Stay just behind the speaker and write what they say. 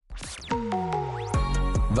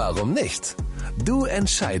Warum nicht? Du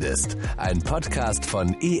entscheidest. Ein Podcast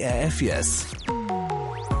von ERF Jess.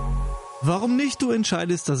 Warum nicht? Du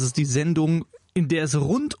entscheidest, das ist die Sendung, in der es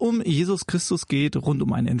rund um Jesus Christus geht, rund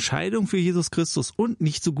um eine Entscheidung für Jesus Christus und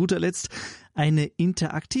nicht zu guter Letzt eine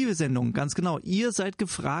interaktive Sendung. Ganz genau, ihr seid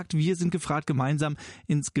gefragt, wir sind gefragt, gemeinsam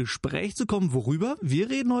ins Gespräch zu kommen. Worüber? Wir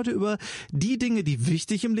reden heute über die Dinge, die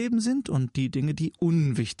wichtig im Leben sind und die Dinge, die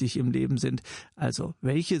unwichtig im Leben sind. Also,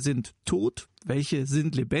 welche sind tot, welche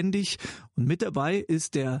sind lebendig? Und mit dabei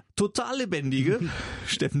ist der total lebendige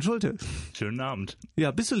Steffen Schulte. Schönen Abend.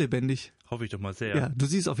 Ja, bist du lebendig? Hoffe ich doch mal sehr. Ja, du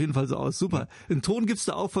siehst auf jeden Fall so aus. Super. Einen Ton gibst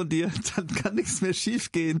du auch von dir, dann kann nichts mehr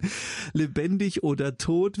schief gehen. Lebendig oder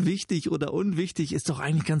tot, wichtig oder unwichtig, ist doch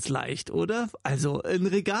eigentlich ganz leicht, oder? Also ein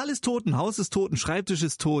Regal ist tot, ein Haus ist tot, ein Schreibtisch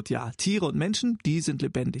ist tot. Ja, Tiere und Menschen, die sind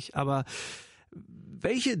lebendig. Aber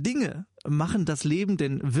welche Dinge machen das Leben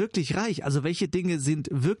denn wirklich reich? Also welche Dinge sind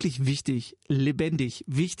wirklich wichtig, lebendig,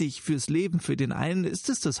 wichtig fürs Leben? Für den einen ist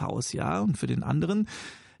es das Haus, ja, und für den anderen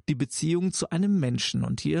die Beziehung zu einem Menschen.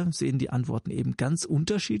 Und hier sehen die Antworten eben ganz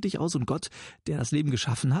unterschiedlich aus. Und Gott, der das Leben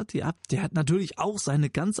geschaffen hat, ja, der hat natürlich auch seine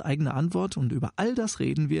ganz eigene Antwort. Und über all das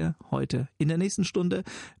reden wir heute in der nächsten Stunde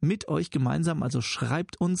mit euch gemeinsam. Also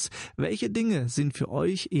schreibt uns, welche Dinge sind für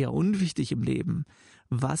euch eher unwichtig im Leben?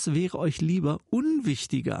 Was wäre euch lieber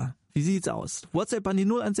unwichtiger? Wie sieht's aus? WhatsApp an die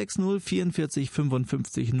 0160 44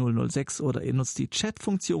 55 006 oder ihr nutzt die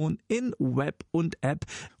Chat-Funktion in Web und App.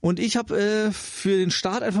 Und ich habe für den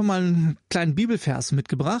Start einfach mal einen kleinen Bibelvers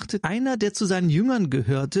mitgebracht. Einer, der zu seinen Jüngern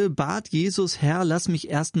gehörte, bat Jesus: Herr, lass mich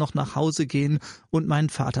erst noch nach Hause gehen und meinen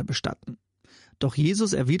Vater bestatten. Doch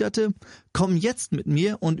Jesus erwiderte: Komm jetzt mit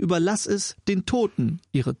mir und überlass es den Toten,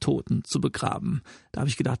 ihre Toten zu begraben. Da habe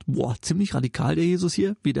ich gedacht, boah, ziemlich radikal der Jesus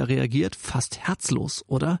hier, wie der reagiert, fast herzlos,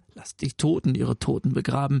 oder? Lass die Toten ihre Toten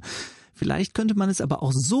begraben. Vielleicht könnte man es aber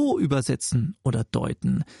auch so übersetzen oder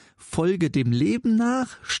deuten: Folge dem Leben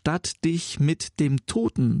nach, statt dich mit dem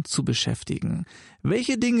Toten zu beschäftigen.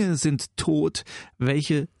 Welche Dinge sind tot,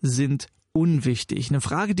 welche sind unwichtig? Eine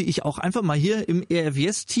Frage, die ich auch einfach mal hier im ERF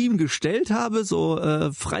Jess-Team gestellt habe, so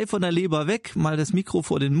frei von der Leber weg, mal das Mikro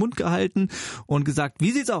vor den Mund gehalten und gesagt,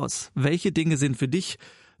 wie sieht's aus? Welche Dinge sind für dich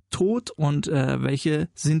tot und welche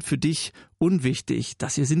sind für dich unwichtig?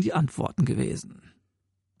 Das hier sind die Antworten gewesen.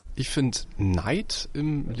 Ich finde Neid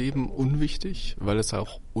im Leben unwichtig, weil es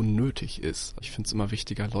auch unnötig ist. Ich finde es immer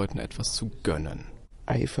wichtiger, Leuten etwas zu gönnen.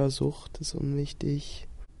 Eifersucht ist unwichtig.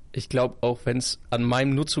 Ich glaube, auch wenn es an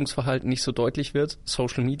meinem Nutzungsverhalten nicht so deutlich wird,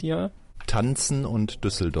 Social Media. Tanzen und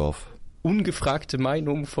Düsseldorf. Ungefragte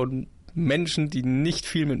Meinungen von Menschen, die nicht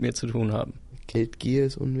viel mit mir zu tun haben. Geldgier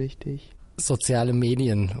ist unwichtig. Soziale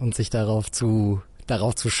Medien und sich darauf zu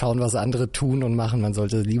schauen, was andere tun und machen. Man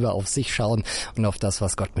sollte lieber auf sich schauen und auf das,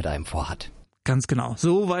 was Gott mit einem vorhat. Ganz genau.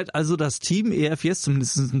 Soweit also das Team ERF Jess,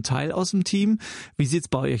 zumindest ein Teil aus dem Team. Wie sieht's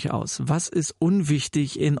bei euch aus? Was ist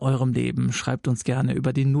unwichtig in eurem Leben? Schreibt uns gerne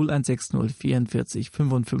über die 0160 44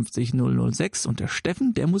 55 006. Und der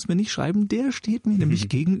Steffen, der muss mir nicht schreiben, der steht mir nämlich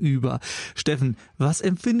gegenüber. Steffen, was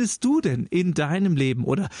empfindest du denn in deinem Leben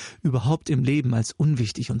oder überhaupt im Leben als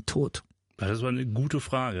unwichtig und tot? Das war eine gute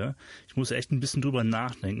Frage. Ich muss echt ein bisschen drüber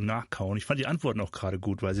nachdenken, nachkauen. Ich fand die Antworten auch gerade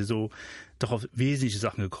gut, weil sie so doch auf wesentliche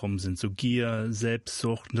Sachen gekommen sind. So Gier,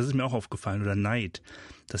 Selbstsucht, und das ist mir auch aufgefallen, oder Neid.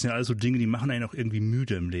 Das sind ja alles so Dinge, die machen einen auch irgendwie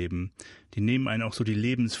müde im Leben. Die nehmen einen auch so die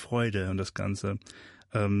Lebensfreude und das Ganze.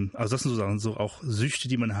 Also das sind so Sachen, so auch Süchte,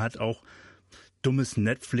 die man hat, auch dummes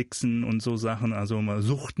Netflixen und so Sachen, also mal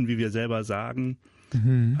Suchten, wie wir selber sagen.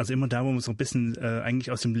 Also immer da, wo wir so ein bisschen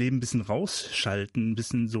eigentlich aus dem Leben ein bisschen rausschalten, ein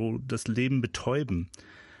bisschen so das Leben betäuben.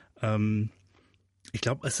 Ich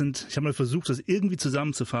glaube, ich habe mal versucht, das irgendwie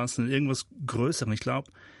zusammenzufassen in irgendwas Größerem. Ich glaube,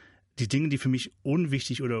 die Dinge, die für mich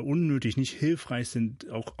unwichtig oder unnötig, nicht hilfreich sind,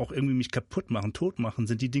 auch irgendwie mich kaputt machen, tot machen,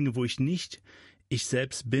 sind die Dinge, wo ich nicht ich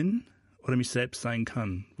selbst bin oder mich selbst sein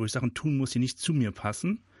kann. Wo ich Sachen tun muss, die nicht zu mir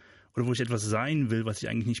passen oder wo ich etwas sein will, was ich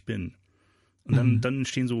eigentlich nicht bin. Und dann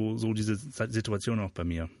entstehen so diese Situationen auch bei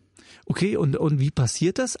mir. Okay, und wie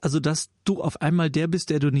passiert das? Also, dass du auf einmal der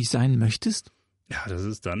bist, der du nicht sein möchtest? Ja, das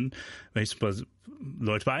ist dann, wenn ich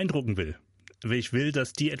Leute beeindrucken will. Wenn ich will,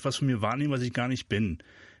 dass die etwas von mir wahrnehmen, was ich gar nicht bin.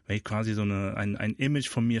 Wenn ich quasi so ein Image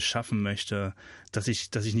von mir schaffen möchte, dass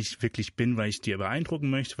ich nicht wirklich bin, weil ich die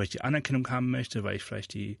beeindrucken möchte, weil ich die Anerkennung haben möchte, weil ich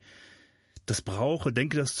vielleicht das brauche,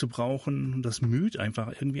 denke das zu brauchen. Und das müht einfach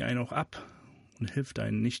irgendwie einen auch ab. Und hilft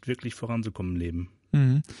einem nicht wirklich voranzukommen im Leben.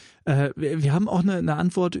 Mhm. Wir haben auch eine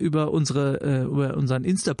Antwort über unseren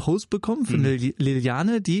Insta-Post bekommen von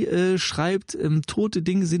Liliane, die schreibt, tote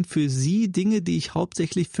Dinge sind für sie Dinge, die ich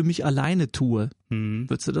hauptsächlich für mich alleine tue.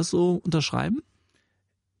 Würdest du das so unterschreiben?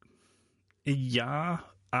 Ja,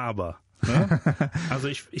 aber. Ne? Also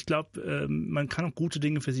ich glaube, man kann auch gute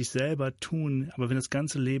Dinge für sich selber tun, aber wenn das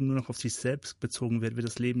ganze Leben nur noch auf sich selbst bezogen wird, wird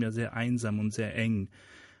das Leben ja sehr einsam und sehr eng.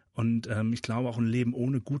 Und ich glaube, auch ein Leben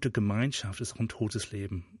ohne gute Gemeinschaft ist auch ein totes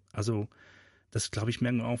Leben. Also das, glaube ich,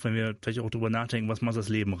 merken wir auch, wenn wir vielleicht auch drüber nachdenken, was macht das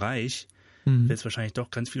Leben reich, wird es wahrscheinlich doch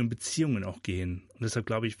ganz viel um Beziehungen auch gehen. Und deshalb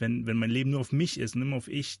glaube ich, wenn mein Leben nur auf mich ist und immer auf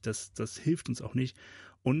ich, das hilft uns auch nicht.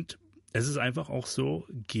 Und es ist einfach auch so,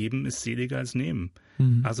 geben ist seliger als nehmen.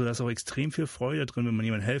 Also da ist auch extrem viel Freude drin, wenn man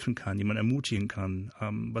jemandem helfen kann, jemanden ermutigen kann,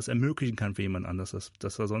 was ermöglichen kann für jemand anderes,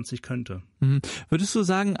 das er sonst nicht könnte. Würdest du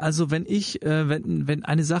sagen, also wenn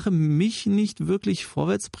eine Sache mich nicht wirklich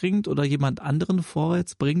vorwärts bringt oder jemand anderen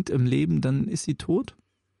vorwärts bringt im Leben, dann ist sie tot?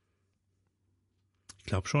 Ich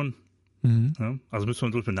glaube schon. Ja, also müssen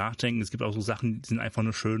wir drüber nachdenken. Es gibt auch so Sachen, die sind einfach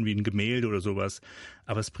nur schön wie ein Gemälde oder sowas.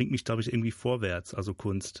 Aber es bringt mich, glaube ich, irgendwie vorwärts, also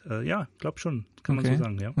Kunst. Ja, glaube schon, kann man so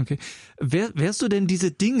sagen, ja. Okay. Wärst du denn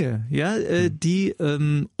diese Dinge, die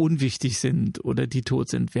unwichtig sind oder die tot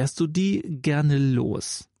sind, wärst du die gerne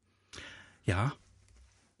los? Ja,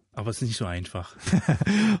 aber es ist nicht so einfach.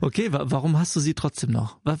 Okay, warum hast du sie trotzdem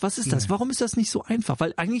noch? Was ist das? Warum ist das nicht so einfach?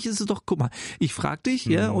 Weil eigentlich ist es doch, guck mal, ich frage dich,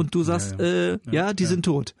 und du sagst, die sind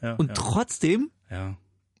tot. Ja, und trotzdem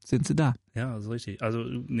sind sie da. Ja, also richtig. Also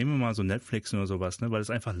nehmen wir mal so Netflix oder sowas, ne, weil es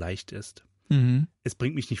einfach leicht ist. Es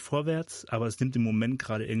bringt mich nicht vorwärts, aber es nimmt im Moment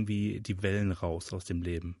gerade irgendwie die Wellen raus aus dem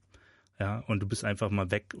Leben. Ja, und du bist einfach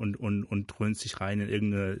mal weg und dröhnst dich rein in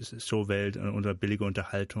irgendeine Showwelt oder billige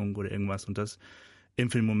Unterhaltung oder irgendwas und das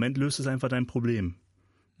für den Moment löst es einfach dein Problem.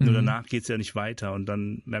 Nur danach geht es ja nicht weiter und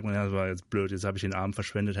dann merkt man, ja, das war jetzt blöd, jetzt habe ich den Abend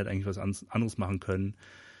verschwendet, hätte eigentlich was anderes machen können.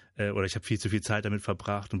 Oder ich habe viel zu viel Zeit damit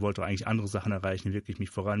verbracht und wollte eigentlich andere Sachen erreichen, die wirklich mich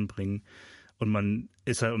voranbringen. Und man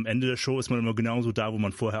ist halt am Ende der Show, ist man immer genauso da, wo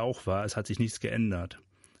man vorher auch war. Es hat sich nichts geändert.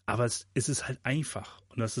 Aber es ist halt einfach.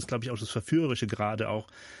 Und das ist, glaube ich, auch das Verführerische gerade auch,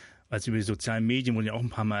 als über die sozialen Medien wurden ja auch ein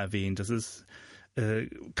paar Mal erwähnt. Das ist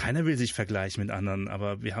keiner will sich vergleichen mit anderen,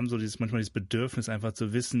 aber wir haben so manchmal dieses Bedürfnis einfach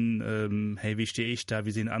zu wissen, hey, wie stehe ich da,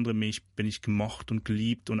 wie sehen andere mich, bin ich gemocht und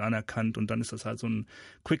geliebt und anerkannt und dann ist das halt so ein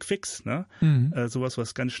Quick Fix, ne? Sowas,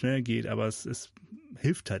 was ganz schnell geht, aber es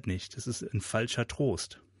hilft halt nicht. Es ist ein falscher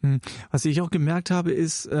Trost. Was ich auch gemerkt habe,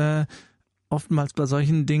 ist oftmals bei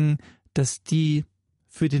solchen Dingen, dass die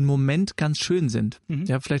für den Moment ganz schön sind.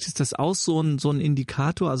 Ja, vielleicht ist das auch so ein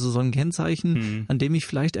Indikator, also so ein Kennzeichen, an dem ich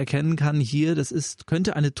vielleicht erkennen kann, hier,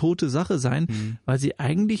 könnte eine tote Sache sein, weil sie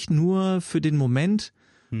eigentlich nur für den Moment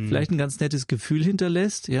vielleicht ein ganz nettes Gefühl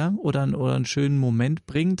hinterlässt, ja, oder einen schönen Moment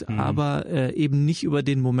bringt, aber eben nicht über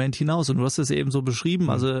den Moment hinaus. Und du hast das eben so beschrieben,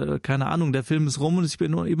 also keine Ahnung, der Film ist rum und ich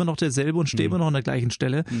bin immer noch derselbe und stehe immer noch an der gleichen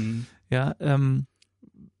Stelle. Ja,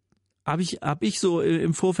 hab ich so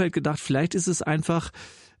im Vorfeld gedacht, vielleicht ist es einfach,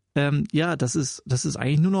 dass es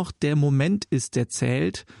eigentlich nur noch der Moment ist, der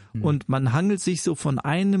zählt und man hangelt sich so von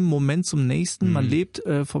einem Moment zum nächsten, man lebt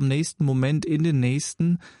vom nächsten Moment in den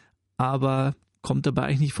nächsten, aber kommt dabei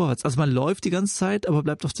eigentlich nicht vorwärts. Also man läuft die ganze Zeit, aber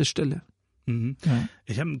bleibt auf der Stelle. Ja.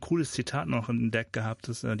 Ich habe ein cooles Zitat noch entdeckt gehabt,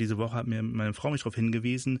 diese Woche hat mir meine Frau mich darauf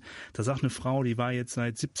hingewiesen, da sagt eine Frau, die war jetzt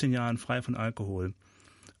seit 17 Jahren frei von Alkohol.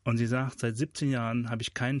 Und sie sagt, seit 17 Jahren habe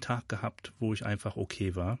ich keinen Tag gehabt, wo ich einfach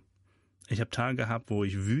okay war. Ich habe Tage gehabt, wo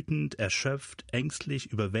ich wütend, erschöpft,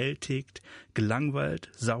 ängstlich, überwältigt, gelangweilt,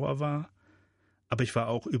 sauer war. Aber ich war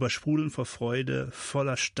auch übersprudelnd vor Freude,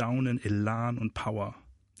 voller Staunen, Elan und Power.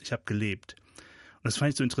 Ich habe gelebt. Und das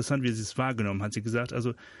fand ich so interessant, wie sie es wahrgenommen hat. Sie gesagt,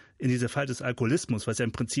 also in dieser Fall des Alkoholismus, was ja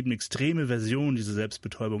im Prinzip eine extreme Version dieser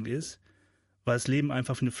Selbstbetäubung ist, war das Leben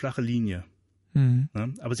einfach eine flache Linie. Ne?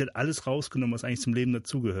 Aber sie hat alles rausgenommen, was eigentlich zum Leben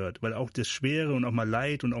dazugehört, weil auch das Schwere und auch mal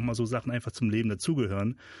Leid und auch mal so Sachen einfach zum Leben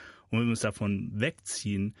dazugehören. Und wenn wir uns davon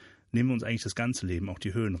wegziehen, nehmen wir uns eigentlich das ganze Leben, auch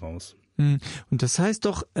die Höhen raus. Und das heißt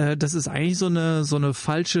doch, dass es eigentlich so eine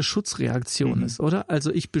falsche Schutzreaktion ist, oder?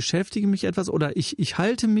 Also ich beschäftige mich etwas oder ich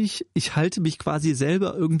halte mich quasi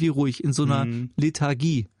selber irgendwie ruhig in so einer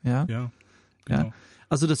Lethargie, ja? Ja, genau. Ja.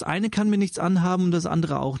 Also das eine kann mir nichts anhaben und das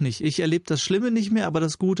andere auch nicht. Ich erlebe das Schlimme nicht mehr, aber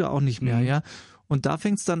das Gute auch nicht mehr, ja. Und da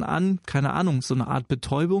fängt es dann an, keine Ahnung, so eine Art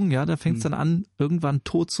Betäubung, ja, da fängt es dann an, irgendwann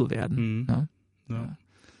tot zu werden. Ja.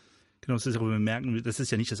 Genau, das ist auch, wenn wir merken, das ist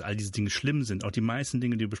ja nicht, dass all diese Dinge schlimm sind. Auch die meisten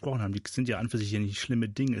Dinge, die wir besprochen haben, die sind ja an für sich ja nicht schlimme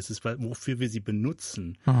Dinge. Es ist, wofür wir sie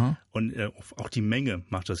benutzen. Und auch die Menge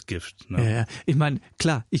macht das Gift. Ne? Ja. Ich meine,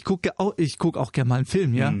 klar, ich gucke auch gerne mal einen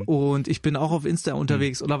Film, ja. Und ich bin auch auf Insta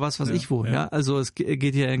unterwegs oder was ich wo, ja. Also es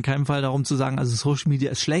geht ja in keinem Fall darum zu sagen, also Social Media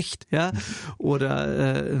ist schlecht, ja.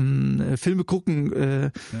 Oder Filme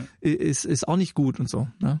gucken ist auch nicht gut und so.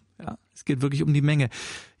 Ne? Ja, es geht wirklich um die Menge.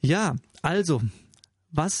 Ja, also.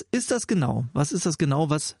 Was ist das genau?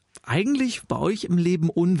 Was eigentlich bei euch im Leben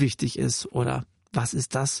unwichtig ist? Oder Was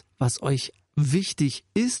ist das, was euch wichtig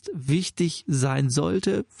ist, wichtig sein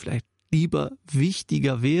sollte, vielleicht lieber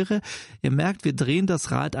wichtiger wäre? Ihr merkt, wir drehen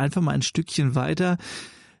das Rad einfach mal ein Stückchen weiter.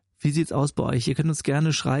 Wie sieht's aus bei euch? Ihr könnt uns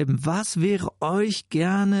gerne schreiben. Was wäre euch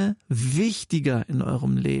gerne wichtiger in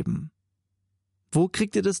eurem Leben? Wo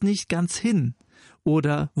kriegt ihr das nicht ganz hin?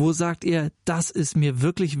 Oder wo sagt ihr, das ist mir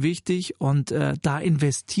wirklich wichtig und da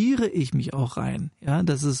investiere ich mich auch rein. Ja,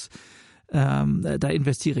 das ist, da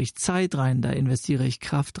investiere ich Zeit rein, da investiere ich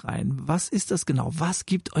Kraft rein. Was ist das genau? Was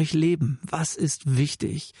gibt euch Leben? Was ist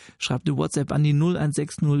wichtig? Schreibt eine WhatsApp an die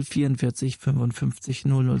 0160 44 55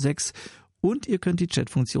 006 und ihr könnt die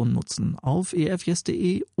Chatfunktion nutzen auf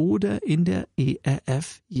erfjes.de oder in der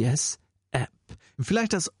ERF Yes App.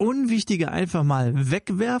 Vielleicht das Unwichtige einfach mal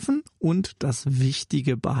wegwerfen und das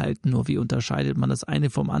Wichtige behalten. Nur wie unterscheidet man das eine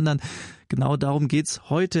vom anderen? Genau darum geht's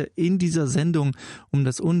heute in dieser Sendung, um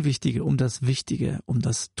das Unwichtige, um das Wichtige, um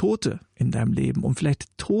das Tote in deinem Leben, um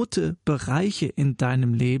vielleicht tote Bereiche in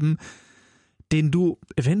deinem Leben, denen du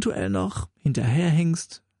eventuell noch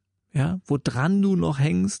hinterherhängst, ja, woran du noch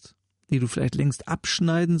hängst, die du vielleicht längst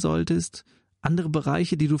abschneiden solltest. Andere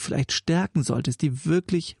Bereiche, die du vielleicht stärken solltest, die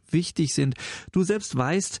wirklich wichtig sind. Du selbst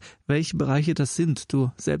weißt, welche Bereiche das sind.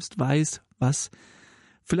 Du selbst weißt, was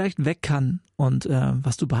vielleicht weg kann und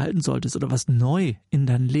was du behalten solltest oder was neu in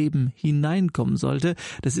dein Leben hineinkommen sollte.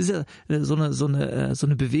 Das ist ja so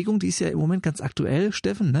eine Bewegung, die ist ja im Moment ganz aktuell,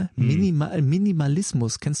 Steffen, ne?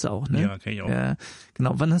 Minimalismus, kennst du auch, ne? Ja, kenn ich auch.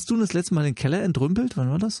 Genau. Wann hast du das letzte Mal den Keller entrümpelt?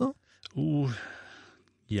 Wann war das so?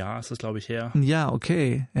 Ja, ist das, glaube ich, her. Ja,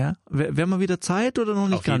 okay. Ja. Wäre mal wieder Zeit oder noch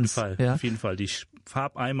nicht Auf ganz? Jeden Fall, ja. auf jeden Fall. Die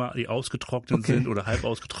Farbeimer, die ausgetrocknet sind oder halb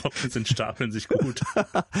ausgetrocknet sind, stapeln sich gut.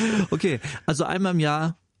 Okay, also einmal im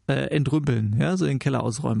Jahr entrümpeln, ja, so den Keller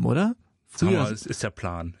ausräumen, oder? Früher ist der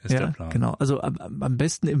Plan. Der Plan. Genau. Also am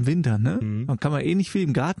besten im Winter, ne? Dann kann man eh nicht viel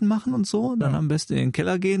im Garten machen und so. Dann am besten in den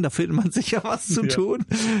Keller gehen, da findet man sicher was zu tun.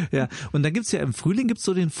 Ja. Und dann gibt's ja im Frühling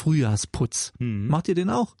so den Frühjahrsputz. Macht ihr den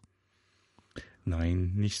auch?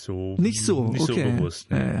 Nein, nicht so okay. bewusst.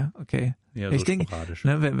 Ne? Okay. Ja, ich so denke, sporadisch.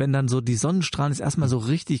 ne, wenn dann so die Sonnenstrahlen jetzt erstmal so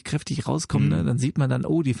richtig kräftig rauskommen, ne, dann sieht man dann,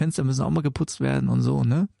 oh, die Fenster müssen auch mal geputzt werden und so,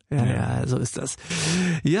 ne? Ja, so ist das.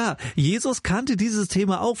 Ja, Jesus kannte dieses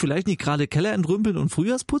Thema auch, vielleicht nicht gerade Keller entrümpeln und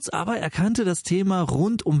Frühjahrsputz, aber er kannte das Thema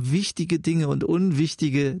rund um wichtige Dinge und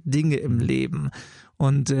unwichtige Dinge im Leben.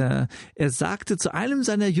 Und er sagte zu einem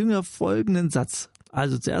seiner Jünger folgenden Satz.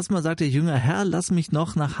 Also zuerst mal sagt der Jünger, Herr, lass mich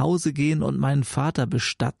noch nach Hause gehen und meinen Vater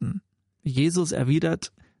bestatten. Jesus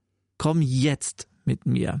erwidert, komm jetzt mit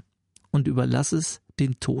mir und überlass es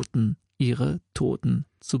den Toten, ihre Toten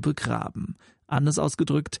zu begraben. Anders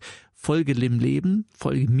ausgedrückt, folge dem Leben,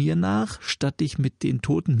 folge mir nach, statt dich mit den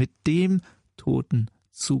Toten, mit dem Toten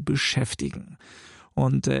zu beschäftigen.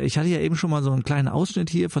 Und ich hatte ja eben schon mal so einen kleinen Ausschnitt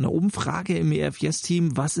hier von der Umfrage im ERF Jess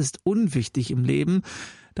Team, was ist unwichtig im Leben?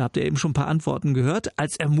 Da habt ihr eben schon ein paar Antworten gehört.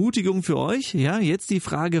 Als Ermutigung für euch, ja, jetzt die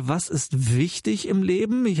Frage, was ist wichtig im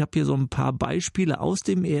Leben? Ich habe hier so ein paar Beispiele aus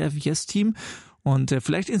dem ERF Jess Team und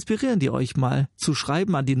vielleicht inspirieren die euch mal zu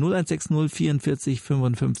schreiben an die 0160 44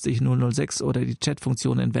 55 006 oder die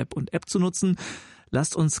Chatfunktion in Web und App zu nutzen.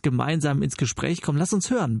 Lasst uns gemeinsam ins Gespräch kommen. Lasst uns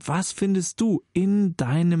hören, was findest du in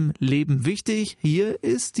deinem Leben wichtig? Hier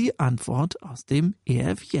ist die Antwort aus dem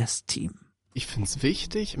ERF Jess Team. Ich finde es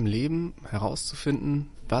wichtig, im Leben herauszufinden,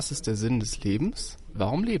 was ist der Sinn des Lebens,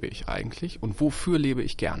 warum lebe ich eigentlich und wofür lebe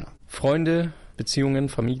ich gerne. Freunde, Beziehungen,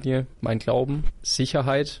 Familie, mein Glauben,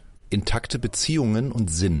 Sicherheit. Intakte Beziehungen und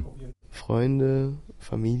Sinn. Freunde,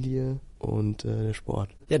 Familie und der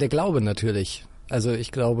Sport. Ja, der Glaube natürlich. Also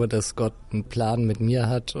ich glaube, dass Gott einen Plan mit mir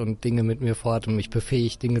hat und Dinge mit mir vorhat und mich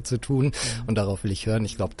befähigt, Dinge zu tun. Und darauf will ich hören.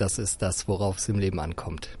 Ich glaube, das ist das, worauf es im Leben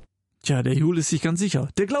ankommt. Tja, der Jule ist sich ganz sicher.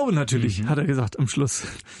 Der Glaube natürlich, hat er gesagt am Schluss.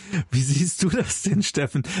 Wie siehst du das denn,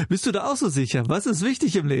 Steffen? Bist du da auch so sicher? Was ist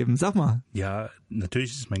wichtig im Leben? Sag mal. Ja,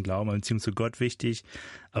 natürlich ist mein Glauben, meine Beziehung zu Gott wichtig,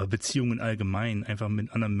 aber Beziehungen allgemein, einfach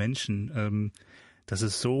mit anderen Menschen, das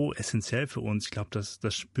ist so essentiell für uns. Ich glaube, das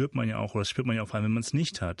spürt man ja auch, oder das spürt man ja auch vor allem, wenn man es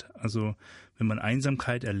nicht hat. Also wenn man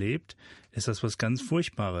Einsamkeit erlebt, ist das was ganz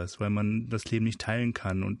Furchtbares, weil man das Leben nicht teilen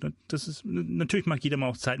kann. Und das ist, natürlich mag jeder mal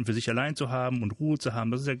auch Zeiten für sich allein zu haben und Ruhe zu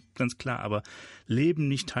haben, das ist ja ganz klar. Aber Leben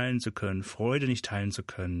nicht teilen zu können, Freude nicht teilen zu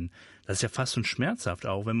können, das ist ja fast schon schmerzhaft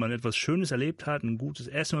auch, wenn man etwas Schönes erlebt hat, ein gutes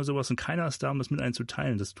Essen oder sowas und keiner ist da, um das mit einem zu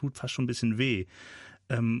teilen. Das tut fast schon ein bisschen weh.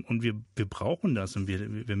 Und wir brauchen das und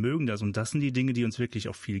wir mögen das. Und das sind die Dinge, die uns wirklich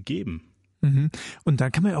auch viel geben. Und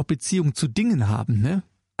dann kann man ja auch Beziehungen zu Dingen haben, ne?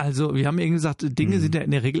 Also wir haben eben gesagt, Dinge sind ja in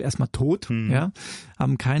der Regel erstmal tot, ja,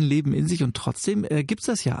 haben kein Leben in sich und trotzdem gibt's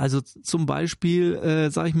das ja. Also zum Beispiel,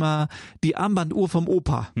 sag ich mal, die Armbanduhr vom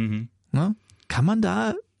Opa. Ne? Kann man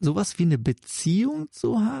da sowas wie eine Beziehung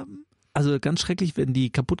zu haben? Also ganz schrecklich, wenn die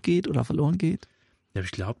kaputt geht oder verloren geht? Ja,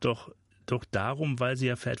 ich glaube doch darum, weil sie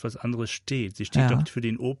ja für etwas anderes steht. Sie steht doch für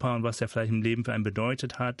den Opa und was er vielleicht im Leben für einen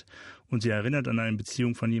bedeutet hat. Und sie erinnert an eine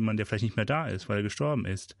Beziehung von jemandem, der vielleicht nicht mehr da ist, weil er gestorben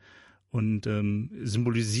ist. Und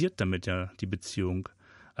symbolisiert damit ja die Beziehung.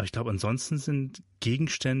 Aber ich glaube, ansonsten sind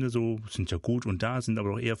Gegenstände sind ja gut und da, sind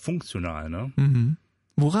aber doch eher funktional, ne? Mhm.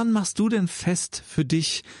 Woran machst du denn fest für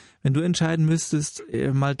dich, wenn du entscheiden müsstest,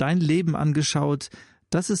 mal dein Leben angeschaut,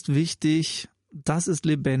 das ist wichtig, das ist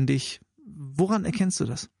lebendig. Woran erkennst du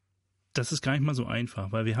das? Das ist gar nicht mal so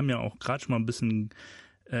einfach, weil wir haben ja auch gerade schon mal ein bisschen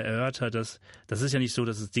erörtert, dass das ist ja nicht so,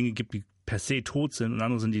 dass es Dinge gibt, die per se tot sind und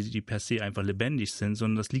andere sind, die per se einfach lebendig sind,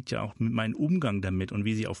 sondern das liegt ja auch mit meinem Umgang damit und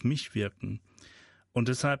wie sie auf mich wirken. Und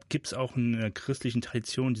deshalb gibt es auch in der christlichen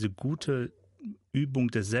Tradition diese gute Übung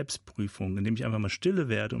der Selbstprüfung, indem ich einfach mal stille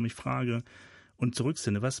werde und mich frage und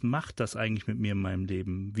zurücksinne, was macht das eigentlich mit mir in meinem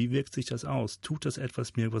Leben? Wie wirkt sich das aus? Tut das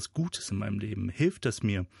was Gutes in meinem Leben? Hilft das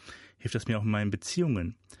mir? Hilft das mir auch in meinen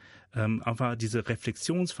Beziehungen? Aber diese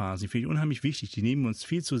Reflexionsphase, die finde ich unheimlich wichtig, die nehmen wir uns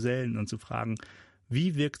viel zu selten und zu fragen,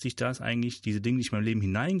 wie wirkt sich das eigentlich, diese Dinge, die ich in mein Leben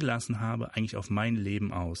hineingelassen habe, eigentlich auf mein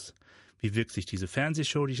Leben aus? Wie wirkt sich diese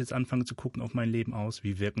Fernsehshow, die ich jetzt anfange zu gucken, auf mein Leben aus?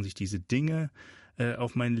 Wie wirken sich diese Dinge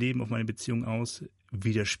auf mein Leben, auf meine Beziehung aus?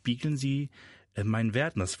 Widerspiegeln sie meinen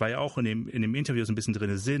Werten? Das war ja auch in dem Interview so ein bisschen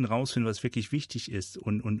drin, Sinn, rausfinden, was wirklich wichtig ist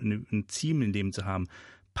und ein Ziel im Leben zu haben.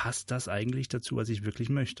 Passt das eigentlich dazu, was ich wirklich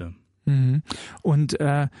möchte? Und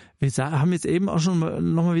wir haben jetzt eben auch schon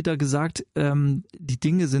nochmal wieder gesagt, die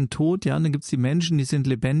Dinge sind tot, ja, und dann gibt es die Menschen, die sind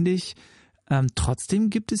lebendig. Trotzdem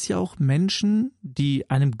gibt es ja auch Menschen, die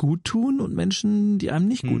einem gut tun und Menschen, die einem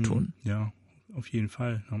nicht gut tun. Ja, auf jeden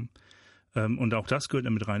Fall. Ja. Und auch das gehört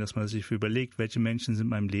damit rein, dass man sich überlegt, welche Menschen sind in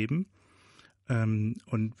meinem Leben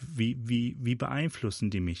und wie beeinflussen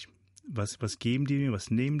die mich? Was geben die mir, was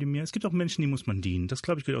nehmen die mir? Es gibt auch Menschen, die muss man dienen. Das,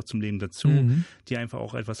 glaube ich, gehört auch zum Leben dazu, die einfach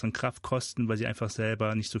auch etwas an Kraft kosten, weil sie einfach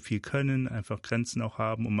selber nicht so viel können, einfach Grenzen auch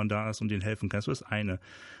haben und man da ist und denen helfen kann. Das ist das eine.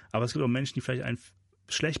 Aber es gibt auch Menschen, die vielleicht einen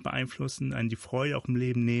schlecht beeinflussen, einen die Freude auch im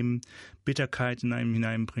Leben nehmen, Bitterkeit in einem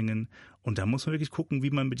hineinbringen. Und da muss man wirklich gucken, wie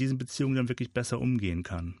man mit diesen Beziehungen dann wirklich besser umgehen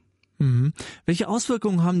kann. Mhm. Welche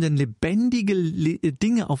Auswirkungen haben denn lebendige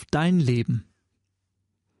Dinge auf dein Leben?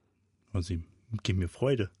 Also sie geben mir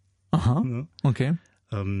Freude. Aha, ja. Okay.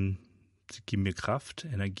 Sie geben mir Kraft,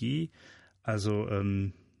 Energie. Also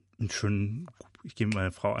ich gehe mit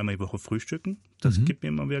meiner Frau einmal die Woche frühstücken. Das gibt mir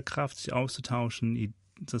immer wieder Kraft, sich auszutauschen,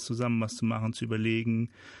 das zusammen was zu machen, zu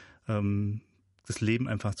überlegen, das Leben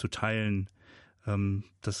einfach zu teilen.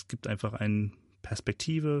 Das gibt einfach eine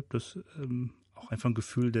Perspektive, auch einfach ein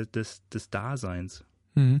Gefühl des Daseins.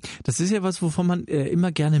 Das ist ja was, wovon man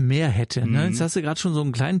immer gerne mehr hätte. Ne? Jetzt hast du gerade schon so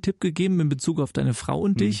einen kleinen Tipp gegeben in Bezug auf deine Frau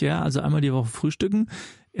und dich. Ja, also einmal die Woche frühstücken.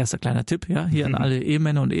 Erster kleiner Tipp, ja, hier an alle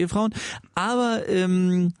Ehemänner und Ehefrauen. Aber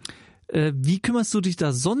wie kümmerst du dich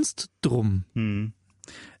da sonst drum?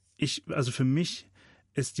 Also für mich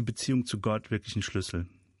ist die Beziehung zu Gott wirklich ein Schlüssel.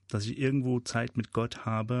 Dass ich irgendwo Zeit mit Gott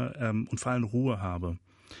habe und vor allem Ruhe habe.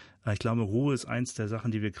 Ich glaube, Ruhe ist eins der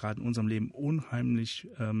Sachen, die wir gerade in unserem Leben unheimlich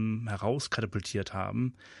herauskatapultiert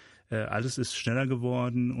haben. Alles ist schneller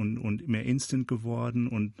geworden und mehr instant geworden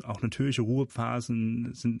und auch natürliche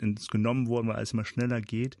Ruhephasen sind genommen worden, weil alles immer schneller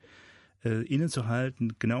geht.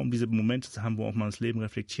 Innezuhalten, genau um diese Momente zu haben, wo auch mal das Leben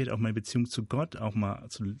reflektiert, auch meine Beziehung zu Gott auch mal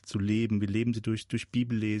zu leben. Wir leben sie durch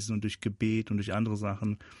Bibellesen und durch Gebet und durch andere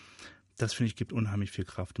Sachen. Das, finde ich, gibt unheimlich viel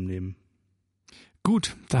Kraft im Leben.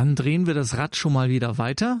 Gut, dann drehen wir das Rad schon mal wieder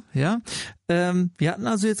weiter. Ja, wir hatten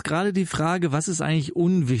also jetzt gerade die Frage, was ist eigentlich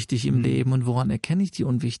unwichtig im Leben und woran erkenne ich die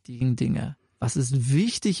unwichtigen Dinge? Was ist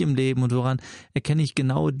wichtig im Leben und woran erkenne ich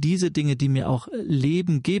genau diese Dinge, die mir auch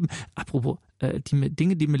Leben geben? Apropos,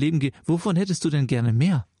 Dinge, die mir Leben geben, wovon hättest du denn gerne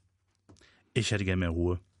mehr? Ich hätte gerne mehr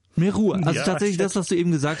Ruhe. Mehr Ruhe, also ja, tatsächlich das, was du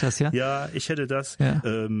eben gesagt hast, ja? Ja, ich hätte das.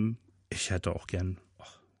 Ja. Ich hätte auch gern...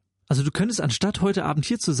 Also du könntest anstatt heute Abend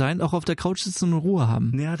hier zu sein, auch auf der Couch sitzen und Ruhe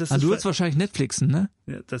haben. Ja, das also du würdest wahrscheinlich Netflixen, ne?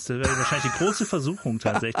 Ja, das wäre wahrscheinlich die große Versuchung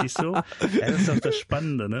tatsächlich so. Ja, das ist auch das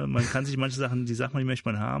Spannende, ne? Man kann sich manche Sachen, die möchte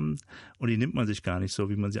man haben und die nimmt man sich gar nicht so,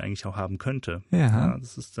 wie man sie eigentlich auch haben könnte. Ja.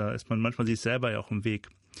 Da ist man manchmal sich selber ja auch im Weg.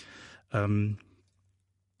 Aber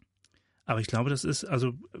ich glaube, das ist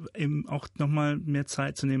also eben auch nochmal mehr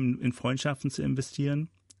Zeit zu nehmen, in Freundschaften zu investieren,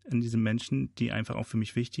 in diese Menschen, die einfach auch für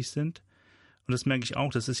mich wichtig sind. Und das merke ich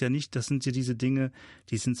auch, das sind ja diese Dinge,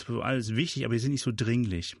 die sind zwar alles wichtig, aber die sind nicht so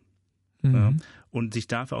dringlich. Ja? Und sich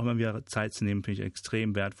dafür auch immer wieder Zeit zu nehmen, finde ich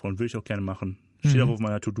extrem wertvoll und würde ich auch gerne machen. Steht auch auf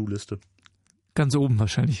meiner To-Do-Liste. Ganz oben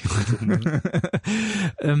wahrscheinlich.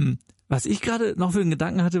 Was ich gerade noch für einen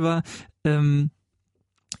Gedanken hatte, war,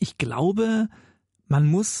 ich glaube, man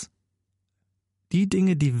muss die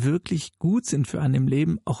Dinge, die wirklich gut sind für einen im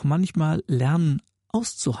Leben, auch manchmal lernen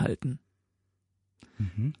auszuhalten.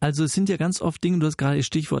 Also es sind ja ganz oft Dinge, du hast gerade das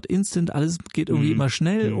Stichwort Instant, alles geht irgendwie immer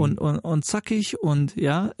schnell und zackig und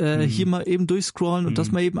hier mal eben durchscrollen und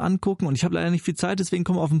das mal eben angucken und ich habe leider nicht viel Zeit, deswegen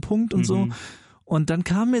komme ich auf den Punkt und so. Und dann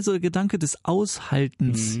kam mir so der Gedanke des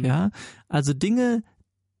Aushaltens, ja. Also Dinge,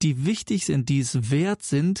 die wichtig sind, die es wert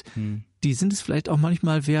sind, die sind es vielleicht auch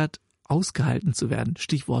manchmal wert, ausgehalten zu werden.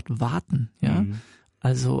 Stichwort warten, ja.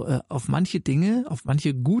 Also auf manche Dinge, auf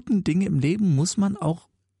manche guten Dinge im Leben muss man auch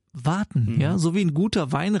warten, ja, so wie ein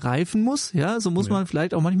guter Wein reifen muss, ja, so muss man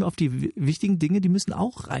vielleicht auch manchmal auf die wichtigen Dinge, die müssen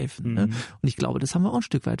auch reifen, ne? Und ich glaube, das haben wir auch ein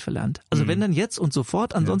Stück weit verlernt. Also wenn dann jetzt und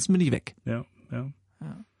sofort, ansonsten bin ich weg. Ja.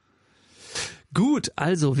 Gut,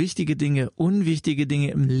 also wichtige Dinge, unwichtige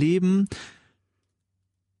Dinge im Leben.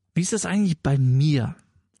 Wie ist das eigentlich bei mir?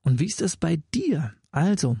 Und wie ist das bei dir?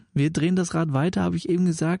 Also, wir drehen das Rad weiter, habe ich eben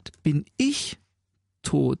gesagt, bin ich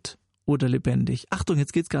tot oder lebendig? Achtung,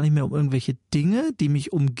 jetzt geht es gar nicht mehr um irgendwelche Dinge, die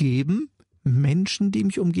mich umgeben, Menschen, die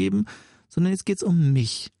mich umgeben, sondern jetzt geht es um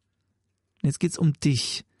mich. Jetzt geht es um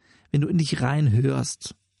dich. Wenn du in dich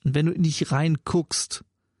reinhörst und wenn du in dich reinguckst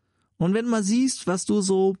und wenn du mal siehst, was du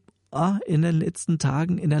so in den letzten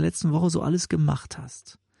Tagen, in der letzten Woche so alles gemacht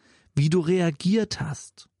hast, wie du reagiert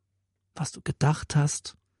hast, was du gedacht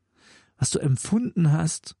hast, was du empfunden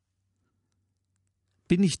hast.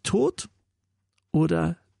 Bin ich tot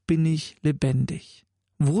oder bin ich lebendig?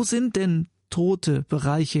 Wo sind denn tote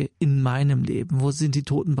Bereiche in meinem Leben? Wo sind die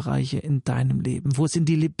toten Bereiche in deinem Leben? Wo sind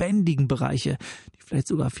die lebendigen Bereiche, die vielleicht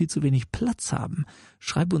sogar viel zu wenig Platz haben?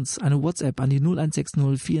 Schreib uns eine WhatsApp an die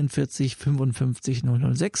 0160 44 55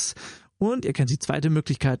 006 und ihr kennt die zweite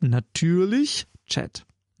Möglichkeit natürlich, Chat.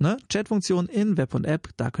 Chatfunktion in Web und App,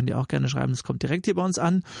 da könnt ihr auch gerne schreiben, das kommt direkt hier bei uns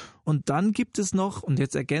an. Und dann gibt es noch, und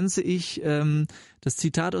jetzt ergänze ich das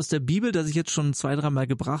Zitat aus der Bibel, das ich jetzt schon 2-3 Mal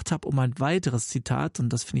gebracht habe, um ein weiteres Zitat, und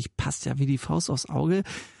das finde ich passt ja wie die Faust aufs Auge.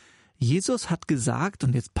 Jesus hat gesagt,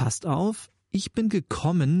 und jetzt passt auf, ich bin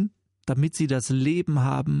gekommen, damit sie das Leben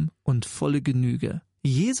haben und volle Genüge.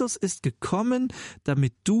 Jesus ist gekommen,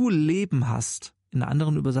 damit du Leben hast. In einer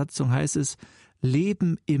anderen Übersetzung heißt es,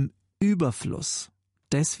 Leben im Überfluss.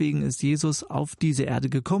 Deswegen ist Jesus auf diese Erde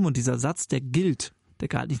gekommen und dieser Satz, der gilt. Der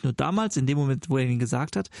galt nicht nur damals, in dem Moment, wo er ihn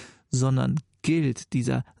gesagt hat, sondern gilt.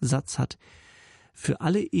 Dieser Satz hat für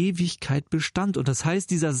alle Ewigkeit Bestand. Und das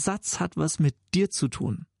heißt, dieser Satz hat was mit dir zu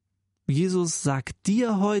tun. Jesus sagt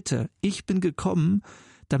dir heute, ich bin gekommen,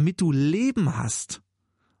 damit du Leben hast.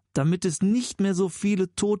 Damit es nicht mehr so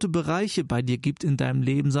viele tote Bereiche bei dir gibt in deinem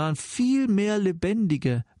Leben, sondern viel mehr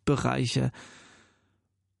lebendige Bereiche.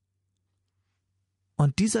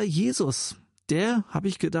 Und dieser Jesus, der, habe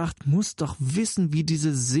ich gedacht, muss doch wissen, wie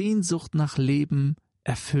diese Sehnsucht nach Leben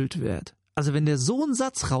erfüllt wird. Also wenn der so einen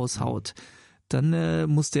Satz raushaut, dann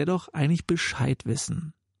muss der doch eigentlich Bescheid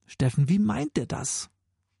wissen. Steffen, wie meint der das?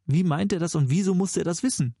 Wie meint er das und wieso muss der das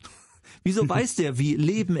wissen? Wieso weiß der, wie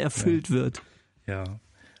Leben erfüllt wird? Ja,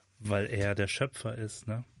 weil er der Schöpfer ist,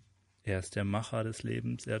 ne? Er ist der Macher des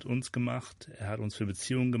Lebens. Er hat uns gemacht, er hat uns für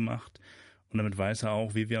Beziehungen gemacht und damit weiß er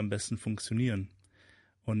auch, wie wir am besten funktionieren.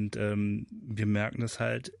 Und wir merken das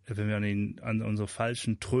halt, wenn wir an unsere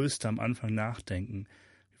falschen Tröster am Anfang nachdenken.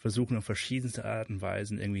 Wir versuchen auf verschiedenste Arten und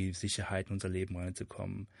Weisen irgendwie Sicherheit in unser Leben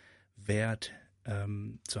reinzukommen, Wert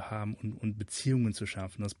zu haben und Beziehungen zu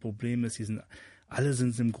schaffen. Das Problem ist, alle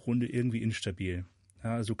sind im Grunde irgendwie instabil.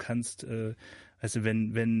 Ja, also du kannst, also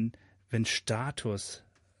wenn Status,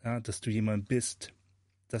 ja, dass du jemand bist,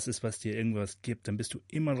 das ist, was dir irgendwas gibt, dann bist du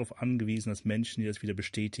immer darauf angewiesen, dass Menschen dir das wieder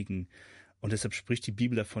bestätigen. Und deshalb spricht die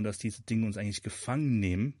Bibel davon, dass diese Dinge uns eigentlich gefangen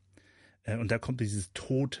nehmen. Und da kommt dieses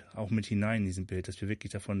Tod auch mit hinein in diesem Bild, dass wir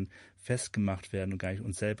wirklich davon festgemacht werden und gar nicht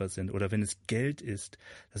uns selber sind. Oder wenn es Geld ist,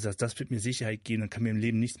 das wird mir Sicherheit geben, dann kann mir im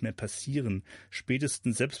Leben nichts mehr passieren.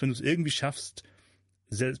 Spätestens, selbst wenn du es irgendwie schaffst,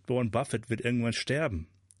 selbst Warren Buffett wird irgendwann sterben.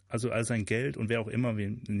 Also all sein Geld und wer auch immer, wir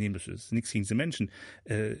nehmen das ist nichts gegen diese Menschen.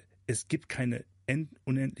 Es gibt keine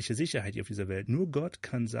unendliche Sicherheit hier auf dieser Welt. Nur Gott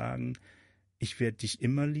kann sagen, ich werde dich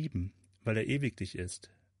immer lieben, weil er ewiglich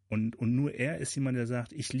ist. Und nur er ist jemand, der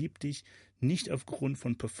sagt, ich liebe dich nicht aufgrund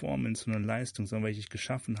von Performance, sondern Leistung, sondern weil ich dich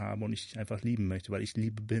geschaffen habe und ich dich einfach lieben möchte, weil ich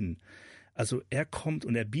Liebe bin. Also er kommt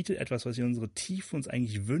und er bietet etwas, was wir unsere Tiefe uns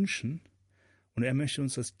eigentlich wünschen und er möchte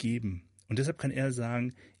uns das geben. Und deshalb kann er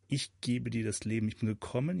sagen, ich gebe dir das Leben. Ich bin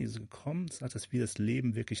gekommen, Jesus ist gekommen, sagt, dass wir das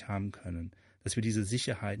Leben wirklich haben können. Dass wir diese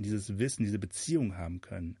Sicherheit, dieses Wissen, diese Beziehung haben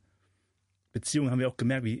können. Beziehungen haben wir auch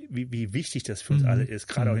gemerkt, wie wichtig das für uns alle ist,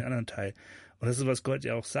 gerade auch in anderen Teil. Und das ist, was Gott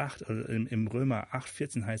ja auch sagt. Also im Römer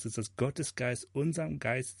 8,14 heißt es, dass Gottes Geist unserem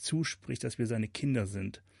Geist zuspricht, dass wir seine Kinder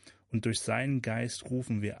sind. Und durch seinen Geist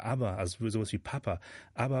rufen wir Abba, also sowas wie Papa,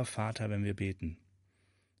 Abba, Vater, wenn wir beten.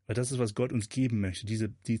 Weil das ist, was Gott uns geben möchte, die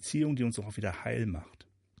Beziehung, die uns auch wieder heil macht.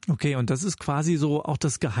 Okay, und das ist quasi so auch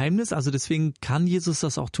das Geheimnis, also deswegen kann Jesus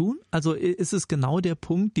das auch tun? Also ist es genau der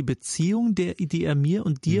Punkt, die Beziehung, die er mir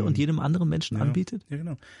und dir und jedem anderen Menschen anbietet? Ja,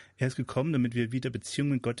 genau. Er ist gekommen, damit wir wieder Beziehung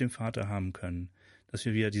mit Gott, dem Vater, haben können. Dass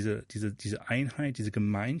wir wieder diese Einheit, diese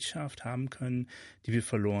Gemeinschaft haben können, die wir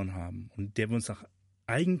verloren haben und der wir uns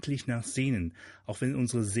eigentlich nach sehnen, auch wenn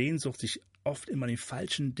unsere Sehnsucht sich oft immer an den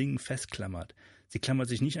falschen Dingen festklammert. Sie klammert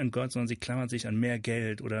sich nicht an Gott, sondern sie klammert sich an mehr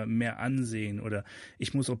Geld oder mehr Ansehen oder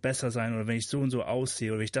ich muss auch besser sein oder wenn ich so und so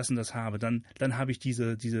aussehe oder wenn ich das und das habe, dann habe ich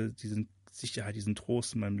diese Sicherheit, diesen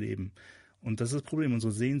Trost in meinem Leben. Und das ist das Problem.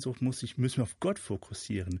 Unsere Sehnsucht müssen wir auf Gott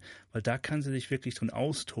fokussieren, weil da kann sie sich wirklich drin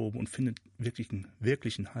austoben und findet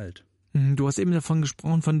wirklichen Halt. Du hast eben davon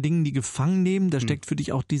gesprochen, von Dingen, die gefangen nehmen. Da steckt für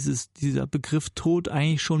dich auch dieser Begriff Tod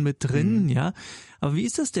eigentlich schon mit drin, ja. Aber wie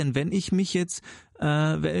ist das denn, wenn ich mich jetzt,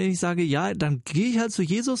 wenn ich sage, ja, dann gehe ich halt zu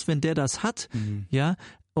Jesus, wenn der das hat, ja,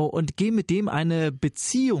 und gehe mit dem eine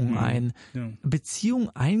Beziehung ein. Ja. Beziehung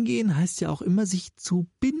eingehen heißt ja auch immer, sich zu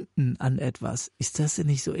binden an etwas. Ist das denn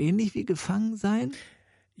nicht so ähnlich wie gefangen sein?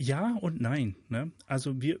 Ja und nein, ne?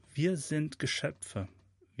 Also wir sind Geschöpfe.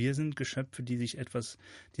 Wir sind Geschöpfe, die sich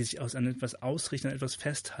an etwas ausrichten, an etwas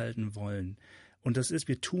festhalten wollen. Und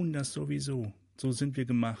wir tun das sowieso. So sind wir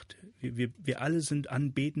gemacht. Wir alle sind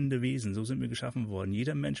anbetende Wesen. So sind wir geschaffen worden.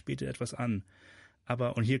 Jeder Mensch betet etwas an.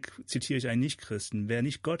 Aber, und hier zitiere ich einen Nichtchristen, wer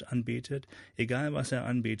nicht Gott anbetet, egal was er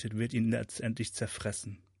anbetet, wird ihn letztendlich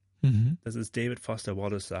zerfressen. Das ist David Foster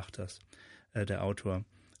Wallace, sagt das, der Autor.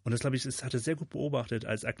 Und das, glaube ich, hat er sehr gut beobachtet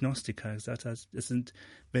als Agnostiker. Er gesagt hat,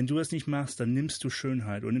 wenn du das nicht machst, dann nimmst du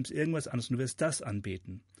Schönheit oder nimmst irgendwas anderes und du wirst das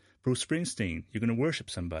anbeten. Bruce Springsteen, you're gonna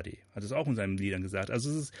worship somebody, hat es auch in seinen Liedern gesagt.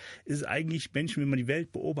 Also es ist eigentlich Menschen, wenn man die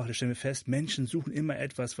Welt beobachtet, stellen wir fest, Menschen suchen immer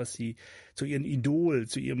etwas, was sie zu ihrem Idol,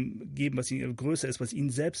 zu ihrem geben, was ihnen größer ist, was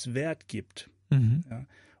ihnen selbst Wert gibt. Ja?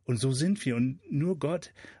 Und so sind wir. Und nur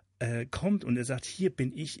Gott kommt und er sagt, hier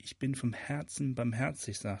bin ich bin vom Herzen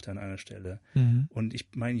barmherzig, sagt er an einer Stelle. Und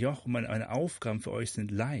mein Joch und meine Aufgaben für euch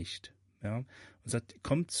sind leicht. Ja? Und sagt,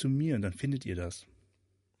 kommt zu mir und dann findet ihr das.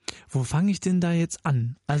 Wo fange ich denn da jetzt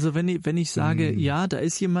an? Also wenn ich sage, ja, da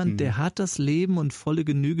ist jemand, der hat das Leben und volle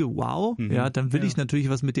Genüge, wow, ja, dann will ich natürlich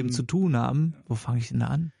was mit dem zu tun haben. Wo fange ich denn da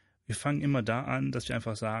an? Wir fangen immer da an, dass wir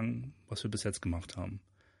einfach sagen, was wir bis jetzt gemacht haben.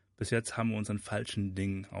 Bis jetzt haben wir uns an falschen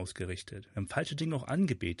Dingen ausgerichtet. Wir haben falsche Dinge auch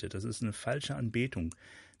angebetet. Das ist eine falsche Anbetung.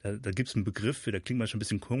 Da gibt es einen Begriff für, der klingt mal schon ein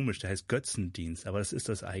bisschen komisch, der heißt Götzendienst. Aber das ist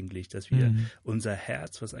das eigentlich, dass wir unser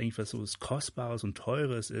Herz, was eigentlich was so Kostbares und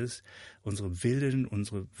Teures ist, unsere Willen,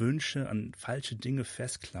 unsere Wünsche an falsche Dinge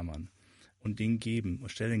festklammern und denen geben. Und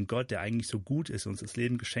stellen Gott, der eigentlich so gut ist, uns das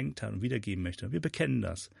Leben geschenkt hat und wiedergeben möchte. Wir bekennen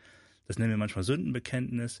das. Das nennen wir manchmal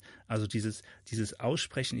Sündenbekenntnis, also dieses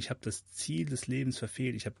Aussprechen, ich habe das Ziel des Lebens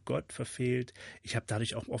verfehlt, ich habe Gott verfehlt, ich habe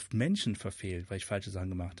dadurch auch oft Menschen verfehlt, weil ich falsche Sachen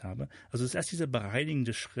gemacht habe. Also es ist erst dieser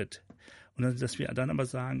bereinigende Schritt. Und dann, dass wir dann aber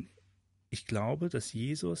sagen, ich glaube, dass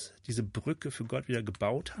Jesus diese Brücke für Gott wieder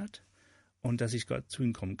gebaut hat und dass ich Gott zu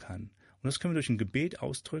ihm kommen kann. Und das können wir durch ein Gebet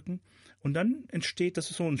ausdrücken. Und dann entsteht, das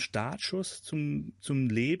ist so ein Startschuss zum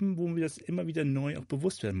Leben, wo wir das immer wieder neu auch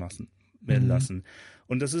bewusst werden lassen.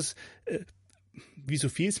 Und das ist, wie so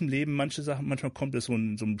vieles im Leben, manchmal kommt es so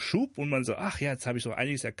ein Schub und man so, ach ja, jetzt habe ich so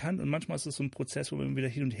einiges erkannt und manchmal ist es so ein Prozess, wo man wieder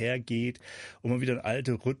hin und her geht und man wieder in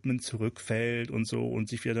alte Rhythmen zurückfällt und so und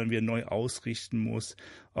sich dann wieder neu ausrichten muss.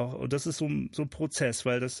 Und das ist so ein Prozess,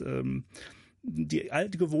 weil die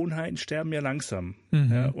alten Gewohnheiten sterben ja langsam.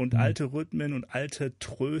 Ja, und alte Rhythmen und alte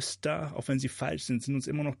Tröster, auch wenn sie falsch sind uns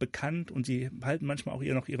immer noch bekannt und sie halten manchmal auch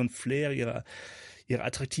noch ihren Flair, ihre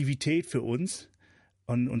Attraktivität für uns.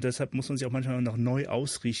 Und deshalb muss man sich auch manchmal noch neu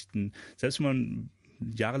ausrichten, selbst wenn man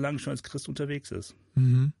jahrelang schon als Christ unterwegs ist.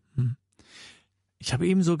 Ich habe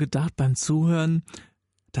eben so gedacht beim Zuhören,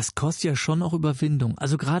 das kostet ja schon auch Überwindung.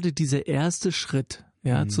 Also gerade dieser erste Schritt,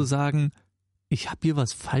 ja, zu sagen, ich habe hier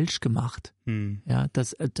was falsch gemacht. Ja,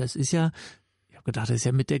 das ist ja, ich habe gedacht, das ist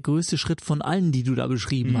ja mit der größte Schritt von allen, die du da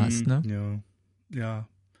beschrieben hast, ne? Ja,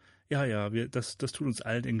 das tut uns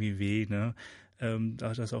allen irgendwie weh, ne?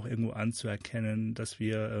 Das auch irgendwo anzuerkennen, dass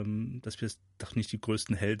wir doch nicht die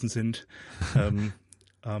größten Helden sind.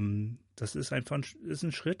 Das ist einfach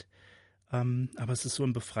ein Schritt, aber es ist so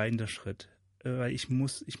ein befreiender Schritt, weil ich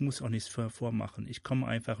muss auch nichts vormachen. Ich komme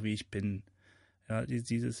einfach, wie ich bin. Ja,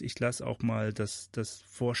 ich lasse auch mal das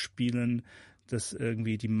Vorspielen, dass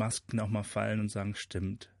irgendwie die Masken auch mal fallen und sagen,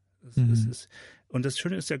 stimmt. Und das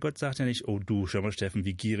Schöne ist ja, Gott sagt ja nicht, oh du, schau mal Steffen,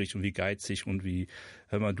 wie gierig und wie geizig und wie,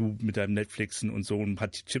 hör mal, du mit deinem Netflixen und so, ein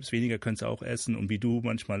paar Chips weniger könntest du auch essen und wie du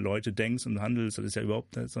manchmal Leute denkst und handelst, das ist ja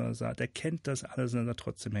überhaupt nicht, sondern er sagt, er kennt das alles und er sagt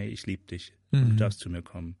trotzdem, hey, ich liebe dich, du darfst zu mir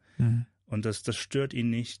kommen. Und das stört ihn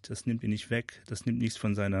nicht, das nimmt ihn nicht weg, das nimmt nichts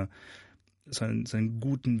von seinen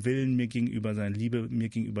guten Willen mir gegenüber, seine Liebe mir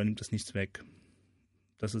gegenüber, nimmt das nichts weg.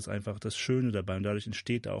 Das ist einfach das Schöne dabei und dadurch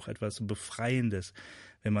entsteht auch etwas so Befreiendes,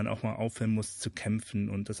 wenn man auch mal aufhören muss zu kämpfen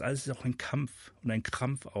und das alles ist auch ein Kampf und ein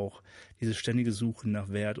Krampf auch, dieses ständige Suchen nach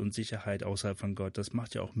Wert und Sicherheit außerhalb von Gott, das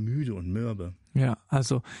macht ja auch müde und mürbe. Ja,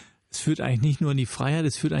 also es führt eigentlich nicht nur in die Freiheit,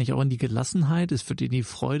 es führt eigentlich auch in die Gelassenheit, es führt in die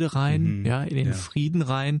Freude rein, in den Frieden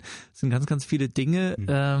rein, es sind ganz, ganz viele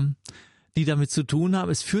Dinge, die damit zu tun haben.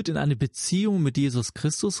 Es führt in eine Beziehung mit Jesus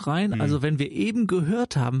Christus rein. Also wenn wir eben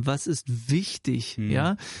gehört haben, was ist wichtig,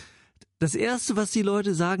 das Erste, was die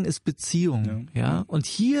Leute sagen, ist Beziehung, Und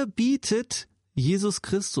hier bietet Jesus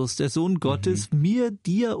Christus, der Sohn Gottes, mir,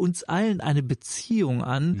 dir, uns allen eine Beziehung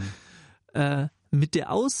an, mit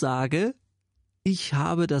der Aussage, ich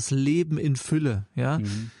habe das Leben in Fülle, Da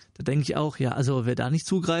denke ich auch, also wer da nicht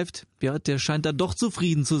zugreift, der scheint dann doch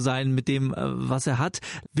zufrieden zu sein mit dem, was er hat.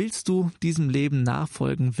 Willst du diesem Leben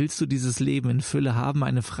nachfolgen? Willst du dieses Leben in Fülle haben?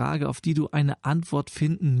 Eine Frage, auf die du eine Antwort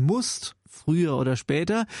finden musst, früher oder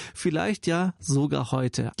später, vielleicht ja sogar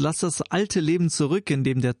heute. Lass das alte Leben zurück, in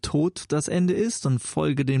dem der Tod das Ende ist und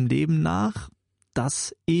folge dem Leben nach,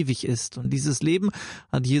 das ewig ist. Und dieses Leben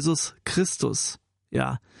hat Jesus Christus.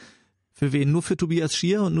 Für wen? Nur für Tobias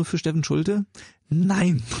Schier und nur für Steffen Schulte?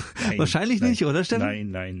 Nein, wahrscheinlich nicht, oder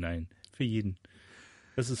Steffen? Nein. Für jeden.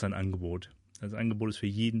 Das ist ein Angebot. Das Angebot ist für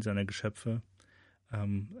jeden seiner Geschöpfe.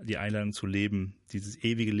 Die Einladung zu leben, dieses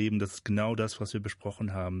ewige Leben, das ist genau das, was wir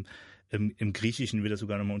besprochen haben. Im Griechischen wird das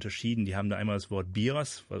sogar nochmal unterschieden. Die haben da einmal das Wort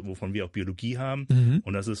Bios, wovon wir auch Biologie haben.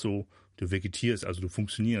 Und das ist so, du vegetierst, also du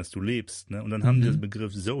funktionierst, du lebst. Ne? Und dann haben wir den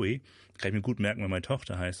Begriff Zoe, kann ich mir gut merken, weil meine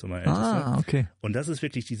Tochter heißt, so meine Älteste. Okay. Und das ist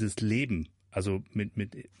wirklich dieses Leben, also mit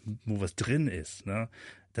wo was drin ist. Ne?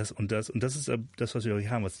 Das ist das, was wir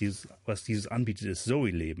hier haben, was dieses anbietet, ist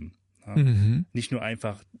Zoe-Leben. Ne? Nicht nur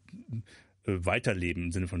einfach weiterleben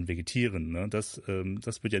im Sinne von vegetieren. Ne? Das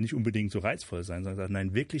wird ja nicht unbedingt so reizvoll sein, sondern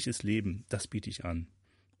nein, wirkliches Leben, das biete ich an.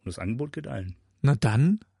 Und das Angebot geht allen. Na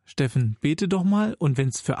dann, Steffen, bete doch mal. Und wenn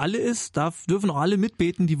es für alle ist, dürfen auch alle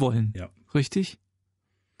mitbeten, die wollen. Ja. Richtig?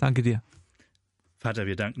 Danke dir. Vater,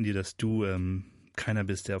 wir danken dir, dass du keiner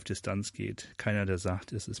bist, der auf Distanz geht. Keiner, der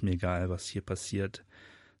sagt, es ist mir egal, was hier passiert.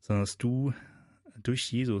 Sondern dass du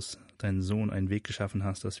durch Jesus, deinen Sohn, einen Weg geschaffen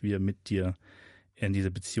hast, dass wir mit dir in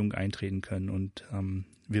diese Beziehung eintreten können. Und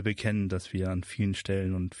wir bekennen, dass wir an vielen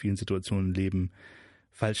Stellen und vielen Situationen im Leben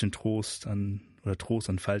Trost an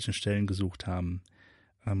falschen Stellen gesucht haben,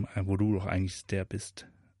 wo du doch eigentlich der bist.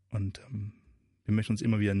 Und wir möchten uns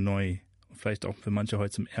immer wieder neu, vielleicht auch für manche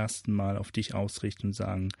heute zum ersten Mal auf dich ausrichten und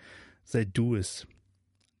sagen, sei du es,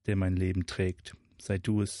 der mein Leben trägt. Sei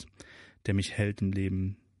du es, der mich hält im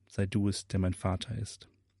Leben. Sei du es, der mein Vater ist.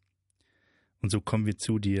 Und so kommen wir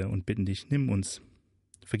zu dir und bitten dich, nimm uns,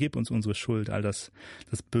 vergib uns unsere Schuld, all das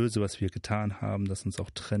Böse, was wir getan haben, das uns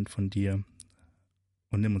auch trennt von dir,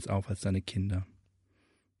 und nimm uns auf als deine Kinder.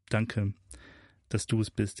 Danke, dass du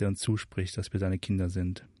es bist, der uns zuspricht, dass wir deine Kinder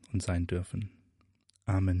sind und sein dürfen.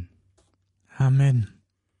 Amen. Amen.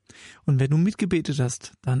 Und wenn du mitgebetet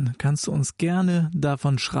hast, dann kannst du uns gerne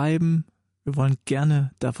davon schreiben. Wir wollen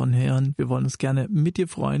gerne davon hören. Wir wollen uns gerne mit dir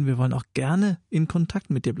freuen. Wir wollen auch gerne in Kontakt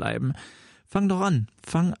mit dir bleiben. Fang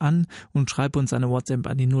an und schreib uns eine WhatsApp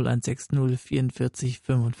an die 0160 44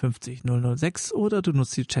 55 006 oder du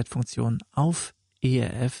nutzt die Chatfunktion auf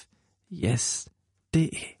erfjess.de.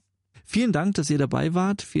 Vielen Dank, dass ihr dabei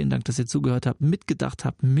wart. Vielen Dank, dass ihr zugehört habt, mitgedacht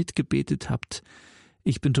habt, mitgebetet habt.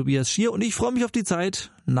 Ich bin Tobias Schier und ich freue mich auf die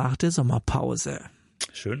Zeit nach der Sommerpause.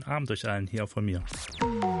 Schönen Abend euch allen, hier auch von mir.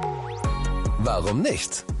 Warum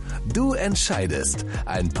nicht? Du entscheidest.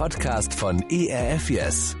 Ein Podcast von ERF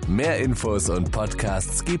Jess. Mehr Infos und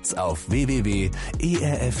Podcasts gibt's auf www.erfjess.de.